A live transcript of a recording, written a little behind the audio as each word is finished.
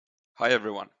Hi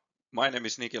everyone, my name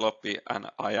is Niki Loppi and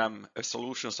I am a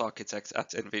solutions architect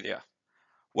at NVIDIA.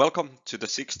 Welcome to the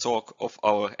sixth talk of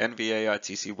our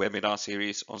NVAITC webinar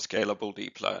series on scalable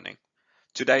deep learning.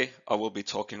 Today I will be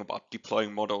talking about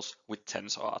deploying models with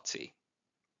TensorRT.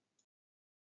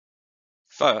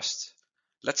 First,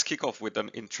 let's kick off with an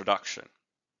introduction.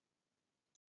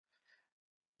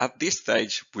 At this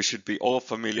stage, we should be all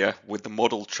familiar with the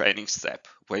model training step,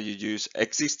 where you use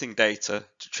existing data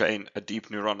to train a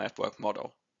deep neural network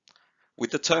model.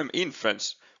 With the term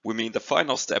inference, we mean the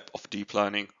final step of deep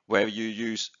learning, where you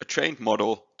use a trained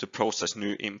model to process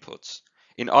new inputs.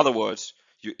 In other words,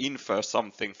 you infer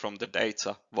something from the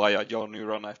data via your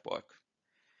neural network.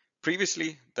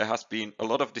 Previously, there has been a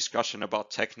lot of discussion about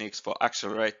techniques for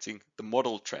accelerating the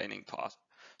model training part.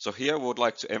 So here I would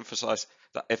like to emphasize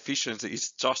that efficiency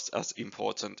is just as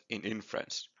important in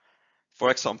inference. For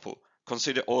example,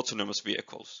 consider autonomous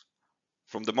vehicles.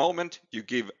 From the moment you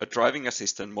give a driving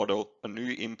assistant model a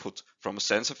new input from a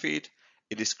sensor feed,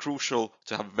 it is crucial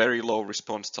to have very low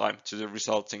response time to the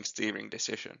resulting steering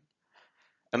decision.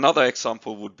 Another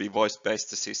example would be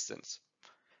voice-based assistance.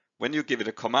 When you give it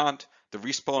a command, the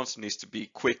response needs to be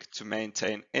quick to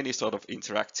maintain any sort of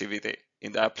interactivity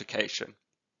in the application.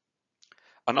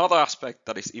 Another aspect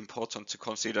that is important to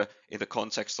consider in the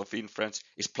context of inference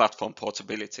is platform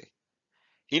portability.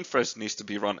 Inference needs to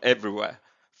be run everywhere,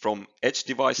 from edge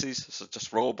devices such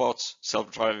as robots,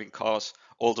 self-driving cars,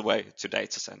 all the way to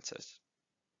data centers.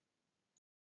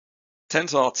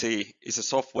 TensorRT is a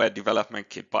software development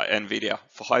kit by NVIDIA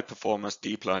for high-performance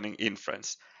deep learning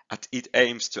inference, and it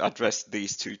aims to address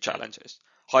these two challenges,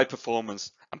 high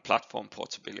performance and platform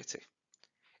portability.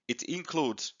 It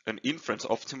includes an inference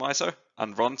optimizer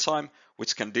and runtime,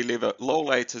 which can deliver low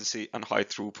latency and high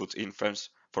throughput inference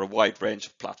for a wide range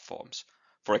of platforms.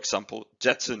 For example,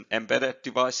 Jetson embedded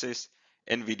devices,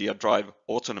 NVIDIA Drive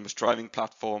autonomous driving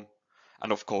platform,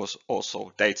 and of course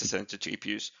also data center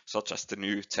GPUs such as the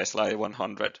new Tesla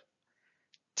A100.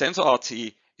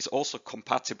 TensorRT is also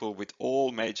compatible with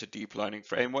all major deep learning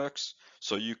frameworks,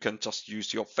 so you can just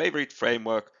use your favorite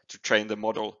framework to train the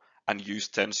model and use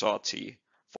TensorRT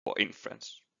for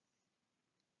inference.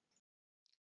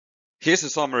 Here's a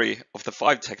summary of the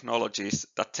 5 technologies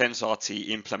that TensorRT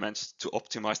implements to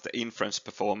optimize the inference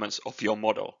performance of your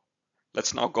model.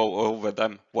 Let's now go over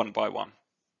them one by one.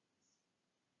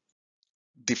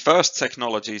 The first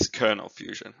technology is kernel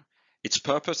fusion. Its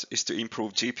purpose is to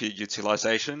improve GPU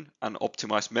utilization and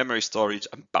optimize memory storage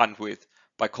and bandwidth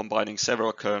by combining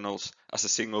several kernels as a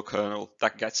single kernel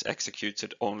that gets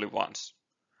executed only once.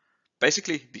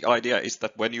 Basically, the idea is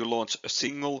that when you launch a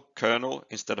single kernel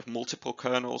instead of multiple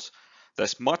kernels,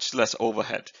 there's much less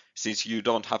overhead since you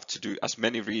don't have to do as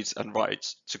many reads and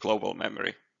writes to global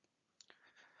memory.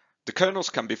 The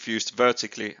kernels can be fused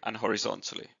vertically and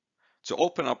horizontally. To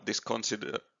open up this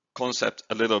concept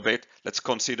a little bit, let's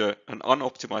consider an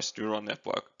unoptimized neural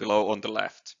network below on the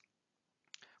left.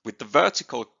 With the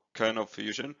vertical kernel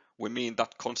fusion, we mean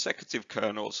that consecutive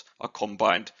kernels are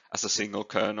combined as a single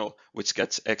kernel which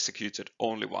gets executed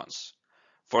only once.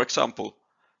 For example,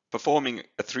 performing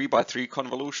a 3x3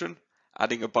 convolution,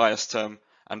 adding a bias term,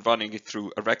 and running it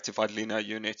through a rectified linear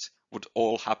unit would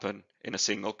all happen in a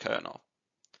single kernel.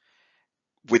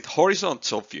 With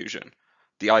horizontal fusion,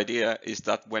 the idea is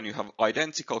that when you have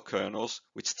identical kernels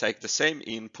which take the same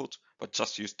input but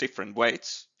just use different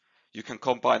weights, you can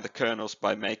combine the kernels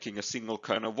by making a single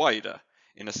kernel wider,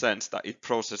 in a sense that it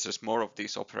processes more of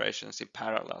these operations in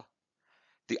parallel.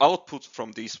 The output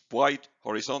from these wide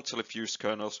horizontally fused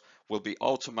kernels will be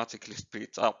automatically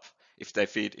split up if they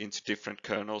feed into different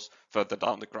kernels further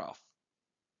down the graph.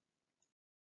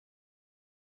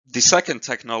 The second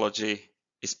technology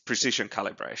is precision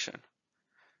calibration.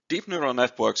 Deep neural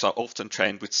networks are often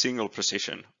trained with single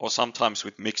precision or sometimes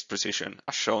with mixed precision,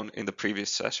 as shown in the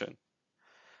previous session.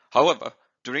 However,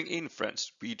 during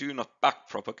inference, we do not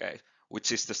backpropagate,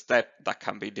 which is the step that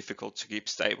can be difficult to keep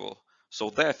stable. So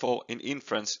therefore, in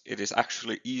inference, it is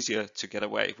actually easier to get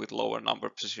away with lower number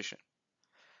precision.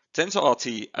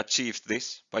 TensorRT achieves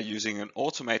this by using an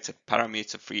automated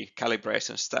parameter-free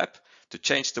calibration step to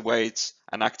change the weights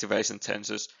and activation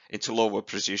tensors into lower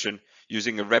precision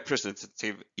using a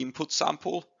representative input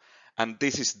sample, and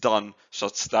this is done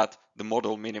such that the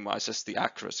model minimizes the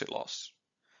accuracy loss.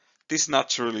 This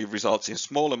naturally results in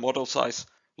smaller model size,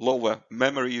 lower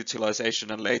memory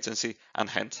utilization and latency, and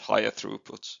hence higher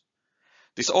throughputs.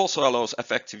 This also allows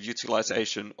effective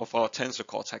utilization of our tensor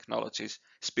core technologies,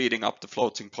 speeding up the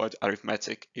floating point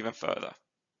arithmetic even further.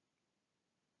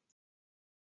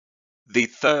 The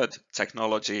third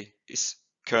technology is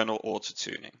kernel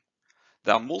auto-tuning.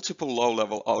 There are multiple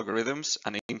low-level algorithms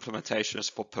and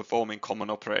implementations for performing common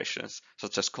operations,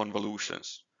 such as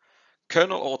convolutions.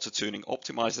 Kernel auto-tuning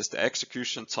optimizes the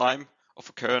execution time of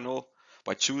a kernel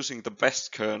by choosing the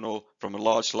best kernel from a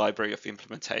large library of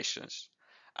implementations.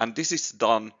 And this is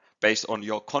done based on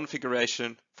your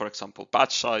configuration, for example,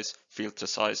 batch size, filter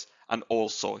size, and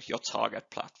also your target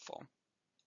platform.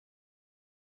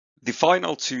 The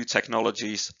final two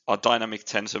technologies are dynamic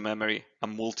tensor memory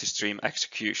and multi-stream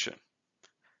execution.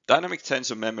 Dynamic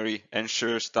tensor memory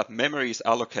ensures that memory is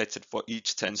allocated for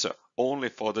each tensor only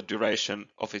for the duration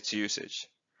of its usage.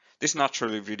 This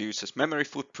naturally reduces memory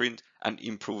footprint and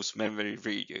improves memory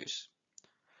reuse.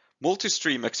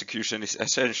 Multi-stream execution is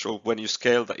essential when you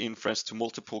scale the inference to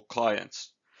multiple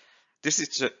clients.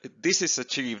 This is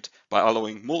achieved by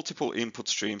allowing multiple input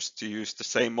streams to use the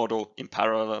same model in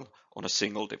parallel on a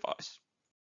single device.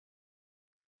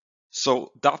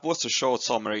 So that was a short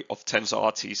summary of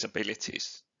TensorRT's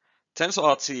abilities.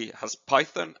 TensorRT has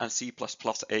Python and C++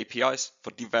 APIs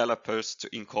for developers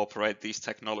to incorporate these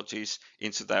technologies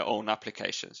into their own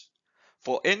applications.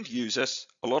 For end users,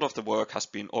 a lot of the work has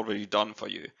been already done for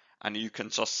you, and you can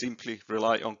just simply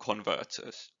rely on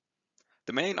converters.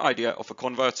 The main idea of a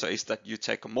converter is that you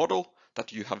take a model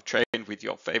that you have trained with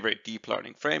your favorite deep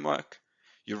learning framework,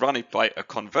 you run it by a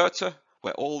converter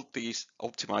where all these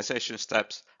optimization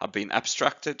steps have been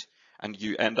abstracted, and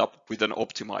you end up with an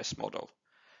optimized model.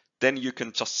 Then you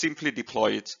can just simply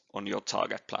deploy it on your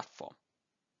target platform.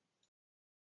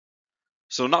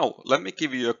 So now let me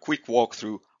give you a quick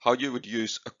walkthrough how you would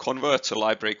use a converter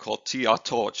library called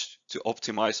TRTorch to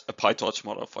optimize a PyTorch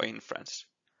model for inference.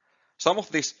 Some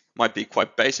of this might be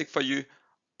quite basic for you,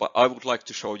 but I would like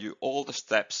to show you all the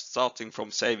steps starting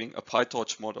from saving a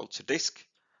PyTorch model to disk,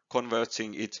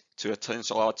 converting it to a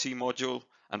TensorRT module,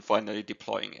 and finally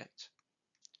deploying it.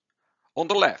 On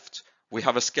the left, we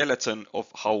have a skeleton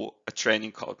of how a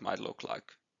training code might look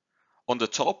like. On the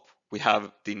top, we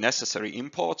have the necessary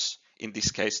imports, in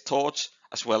this case Torch,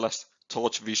 as well as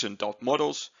Torch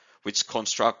Vision.models, which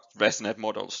construct Resnet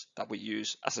models that we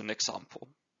use as an example.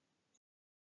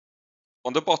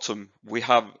 On the bottom, we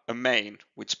have a main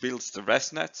which builds the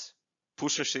Resnet,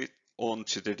 pushes it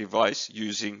onto the device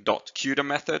using .CUDA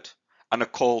method, and a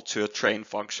call to a train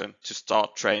function to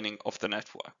start training of the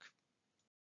network.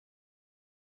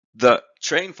 The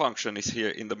train function is here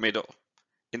in the middle.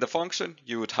 In the function,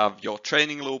 you would have your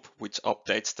training loop, which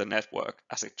updates the network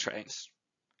as it trains.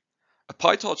 A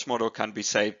PyTorch model can be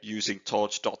saved using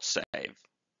torch.save.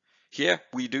 Here,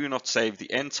 we do not save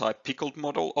the n-type pickled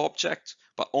model object,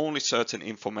 but only certain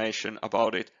information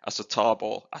about it as a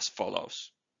tarball as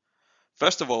follows.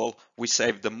 First of all, we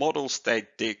save the model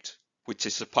state dict, which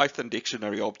is a Python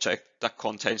dictionary object that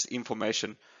contains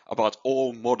information about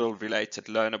all model-related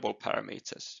learnable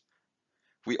parameters.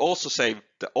 We also save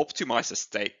the optimizer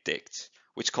state dict,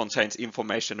 which contains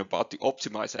information about the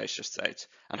optimization state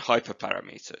and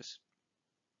hyperparameters.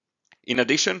 In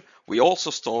addition, we also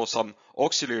store some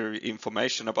auxiliary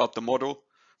information about the model,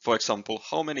 for example,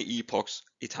 how many epochs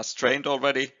it has trained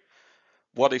already,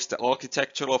 what is the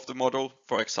architecture of the model,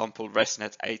 for example,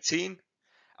 Resnet 18,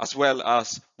 as well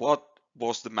as what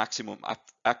was the maximum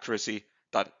accuracy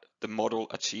that the model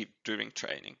achieved during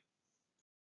training.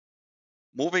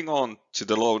 Moving on to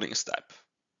the loading step.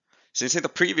 Since in the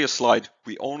previous slide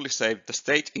we only saved the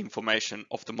state information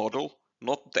of the model,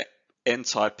 not the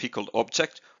n-type pickled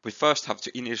object, we first have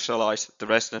to initialize the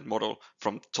Resnet model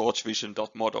from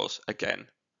torchvision.models again.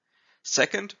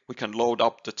 Second, we can load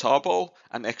up the tarball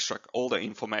and extract all the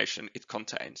information it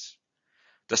contains.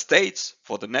 The states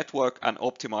for the network and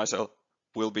optimizer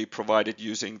will be provided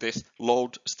using this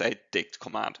load state dict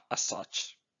command as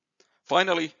such.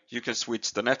 Finally, you can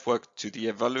switch the network to the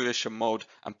evaluation mode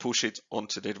and push it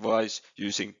onto the device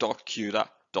using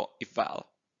 .CUDA.eval.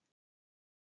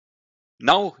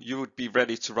 Now you would be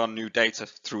ready to run new data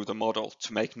through the model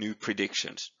to make new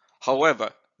predictions.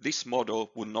 However, this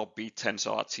model would not be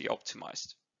TensorRT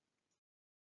optimized.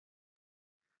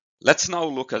 Let's now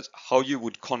look at how you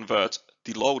would convert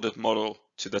the loaded model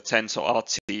to the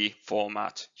TensorRT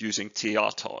format using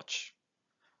TRTorch.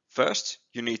 First,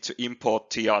 you need to import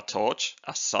TRTorch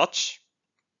as such.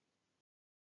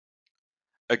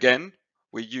 Again,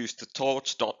 we use the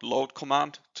torch.load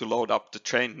command to load up the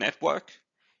trained network.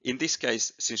 In this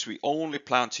case, since we only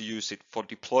plan to use it for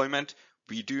deployment,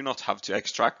 we do not have to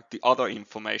extract the other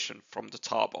information from the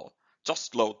tarball.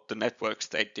 Just load the network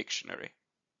state dictionary.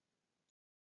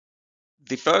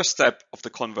 The first step of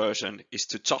the conversion is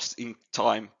to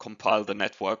just-in-time compile the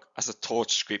network as a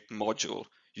Torch script module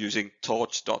using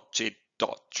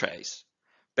torch.jit.trace.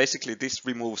 Basically, this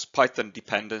removes Python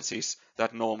dependencies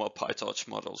that normal PyTorch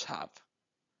models have.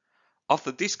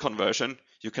 After this conversion,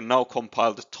 you can now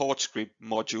compile the torch script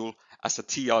module as a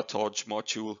TRTorch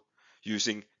module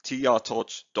using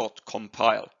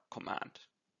TRTorch.compile command.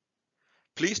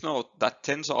 Please note that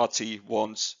TensorRT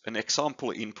wants an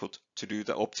example input to do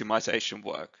the optimization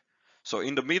work. So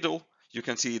in the middle, you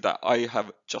can see that I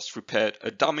have just prepared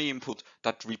a dummy input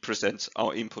that represents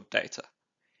our input data.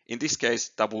 In this case,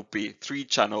 that will be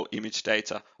 3-channel image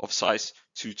data of size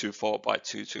 224 by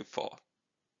 224.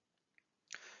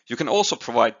 You can also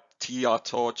provide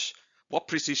TRTorch what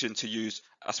precision to use,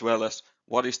 as well as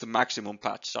what is the maximum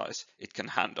batch size it can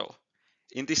handle.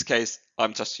 In this case,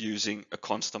 I'm just using a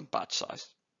constant batch size.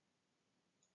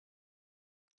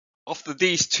 After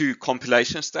these 2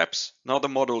 compilation steps, now the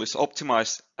model is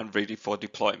optimized and ready for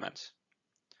deployment.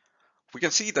 We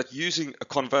can see that using a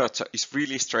converter is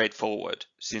really straightforward,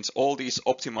 since all these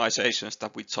optimizations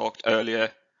that we talked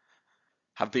earlier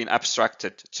have been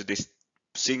abstracted to this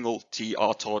single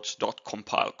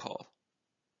TRTorch.compile call.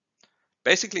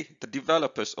 Basically, the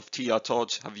developers of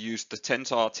TRTorch have used the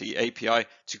TensorRT API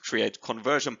to create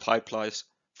conversion pipelines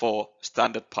for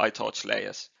standard PyTorch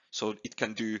layers, so it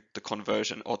can do the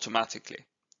conversion automatically.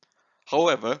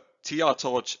 However,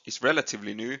 TRTorch is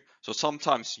relatively new, so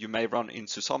sometimes you may run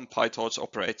into some PyTorch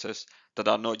operators that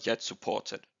are not yet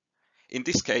supported. In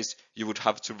this case, you would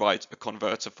have to write a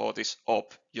converter for this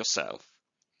op yourself.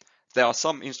 There are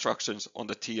some instructions on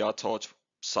the TRTorch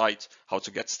site how to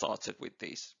get started with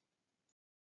these.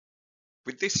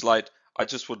 With this slide, I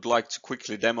just would like to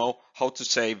quickly demo how to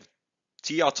save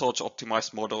TRTorch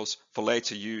optimized models for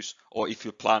later use, or if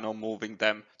you plan on moving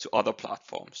them to other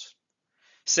platforms.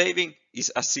 Saving is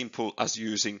as simple as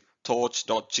using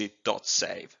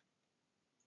torch.git.save.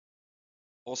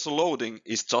 Also, loading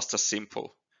is just as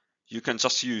simple. You can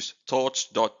just use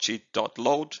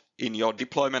torch.git.load in your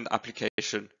deployment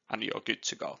application and you're good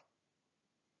to go.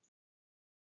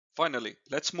 Finally,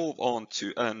 let's move on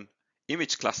to an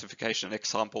image classification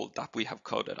example that we have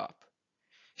coded up.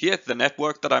 Here, the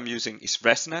network that I'm using is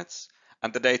Resnet,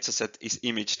 and the dataset is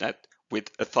ImageNet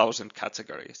with 1,000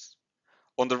 categories.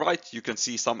 On the right, you can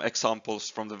see some examples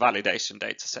from the validation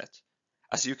dataset.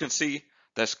 As you can see,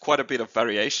 there's quite a bit of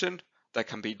variation. There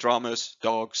can be drummers,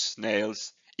 dogs,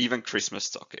 nails, even Christmas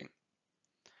stocking.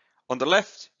 On the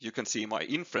left, you can see my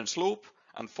inference loop,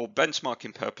 and for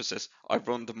benchmarking purposes, I've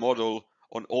run the model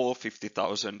on all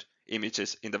 50,000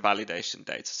 images in the validation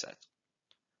dataset.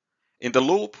 In the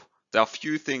loop, there are a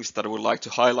few things that I would like to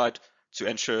highlight to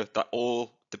ensure that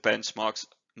all the benchmarks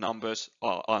numbers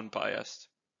are unbiased.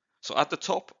 So at the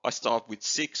top, I start with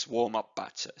 6 warm-up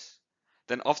batches.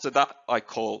 Then after that, I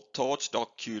call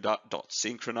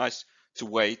torch.q.synchronize to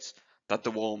wait that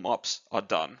the warm-ups are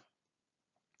done.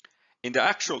 In the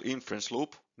actual inference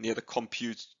loop, near the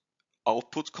compute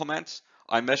output comments,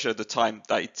 I measure the time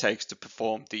that it takes to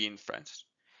perform the inference.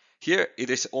 Here, it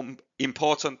is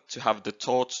important to have the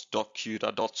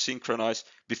torch.q.synchronize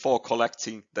before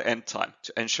collecting the end time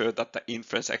to ensure that the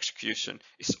inference execution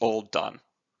is all done.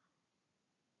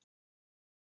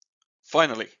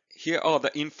 Finally, here are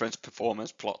the inference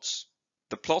performance plots.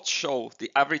 The plots show the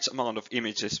average amount of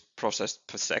images processed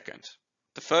per second.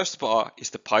 The first bar is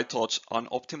the PyTorch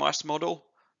unoptimized model,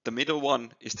 the middle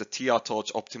one is the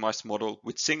TRTorch optimized model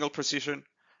with single precision,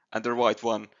 and the right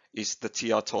one is the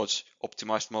TRTorch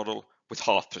optimized model with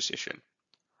half precision.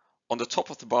 On the top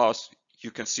of the bars,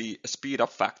 you can see a speed up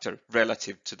factor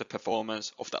relative to the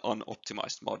performance of the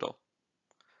unoptimized model.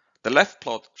 The left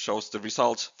plot shows the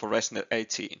results for Resnet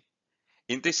 18.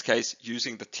 In this case,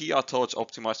 using the TRTorch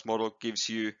optimized model gives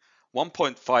you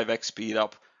 1.5x speed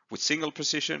up with single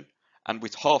precision, and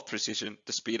with half precision,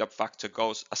 the speed up factor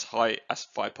goes as high as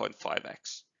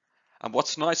 5.5x. And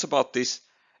what's nice about this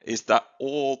is that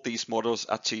all these models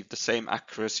achieve the same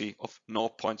accuracy of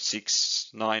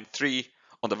 0.693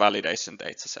 on the validation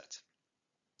dataset.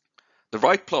 The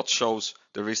right plot shows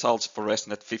the results for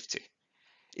Resnet 50.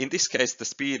 In this case, the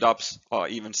speed ups are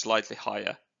even slightly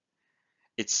higher.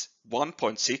 It's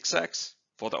 1.6x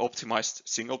for the optimized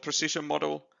single precision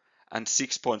model and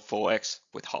 6.4x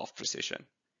with half precision.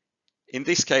 In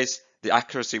this case, the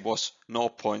accuracy was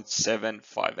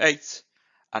 0.758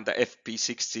 and the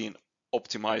FP16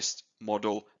 optimized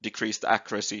model decreased the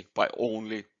accuracy by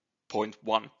only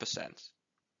 0.1%.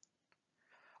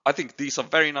 I think these are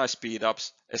very nice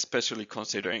speedups, especially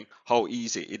considering how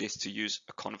easy it is to use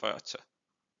a converter.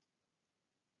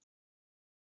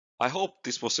 I hope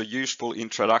this was a useful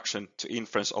introduction to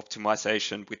inference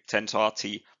optimization with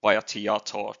TensorRT via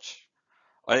TRTorch.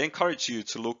 I encourage you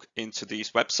to look into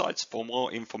these websites for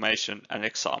more information and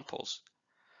examples.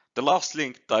 The last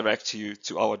link directs you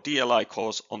to our DLI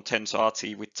course on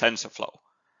TensorRT with TensorFlow.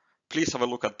 Please have a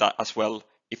look at that as well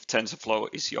if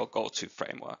TensorFlow is your go-to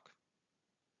framework.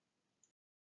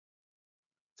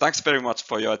 Thanks very much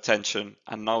for your attention,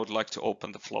 and now I would like to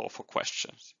open the floor for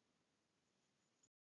questions.